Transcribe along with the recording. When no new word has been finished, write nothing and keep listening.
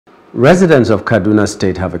Residents of Kaduna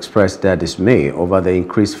State have expressed their dismay over the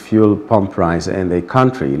increased fuel pump price in the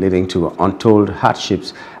country, leading to untold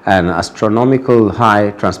hardships and astronomical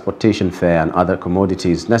high transportation fare and other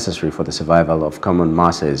commodities necessary for the survival of common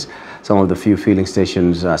masses. Some of the few filling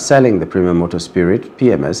stations are selling the premium motor spirit,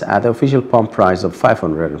 PMS, at the official pump price of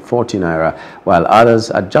 540 naira, while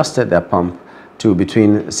others adjusted their pump to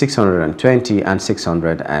between 620 and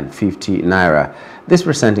 650 naira. This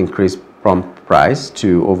recent increase pump price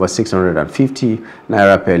to over 650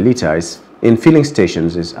 naira per litre in filling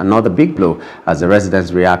stations is another big blow as the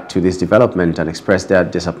residents react to this development and express their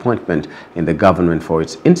disappointment in the government for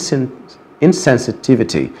its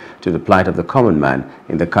insensitivity to the plight of the common man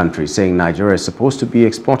in the country, saying Nigeria is supposed to be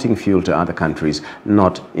exporting fuel to other countries,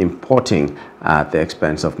 not importing at the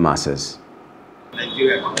expense of masses.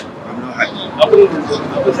 Nigeria, I'm not happy.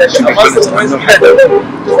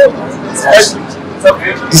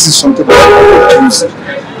 This is something that we use.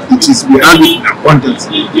 It is we have it in abundance.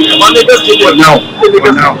 But now, what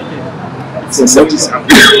is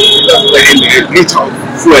happening? A liter of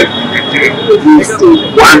fuel is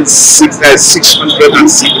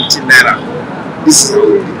 670 naira. This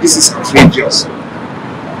is outrageous.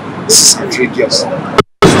 This is outrageous.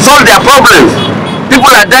 Solve their problems.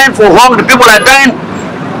 People are dying for hunger. People are dying.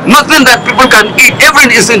 Nothing that people can eat.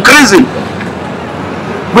 Everything is increasing.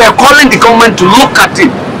 We are calling the government to look at it.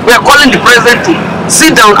 We are calling the president to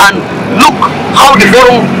sit down and look how the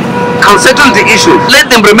forum can settle the issue. Let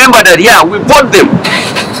them remember that, yeah, we bought them.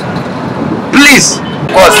 Please.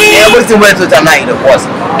 Because everything went to tonight, of course.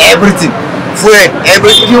 Everything. Food,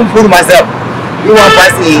 everything. Even food myself. You want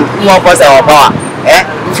pass our power.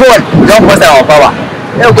 Food, don't pass our power.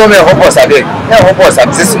 They'll go and help us a bit. They'll help us.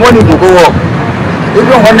 This morning we go up.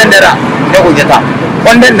 Even 100 naira, you go get up.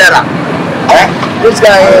 100 naira. This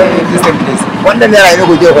guy, this place. 100 naira, you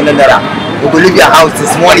go get 100 naira. You go leave your house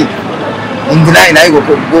this morning. In the night, you go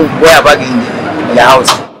back in your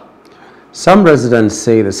house. Some residents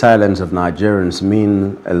say the silence of Nigerians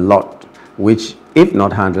mean a lot, which, if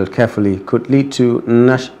not handled carefully, could lead to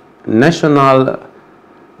national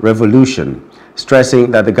revolution,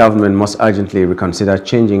 stressing that the government must urgently reconsider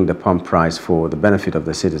changing the pump price for the benefit of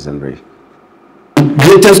the citizenry.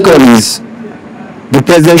 Greatest call is the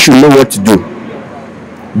president should know what to do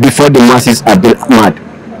before the masses are mad.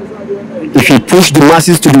 If he push the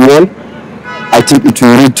masses to the wall, I think it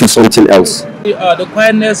will lead to something else. The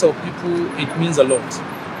quietness of people, it means a lot.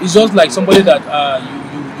 It's just like somebody that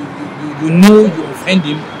you know you offend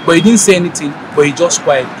him, but he didn't say anything, but he just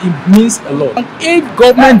quiet. It means a lot. And if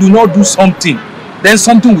government do not do something, then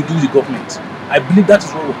something will do the government. I believe that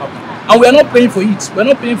is what will happen. And we are not praying for it. We are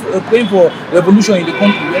not praying for revolution in the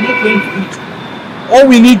country. We are not praying for it. All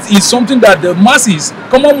we need is something that the masses,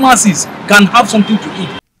 common masses, can have something to eat.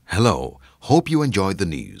 Hello. Hope you enjoyed the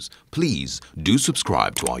news. Please do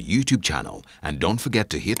subscribe to our YouTube channel and don't forget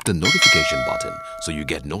to hit the notification button so you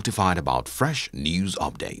get notified about fresh news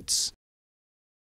updates.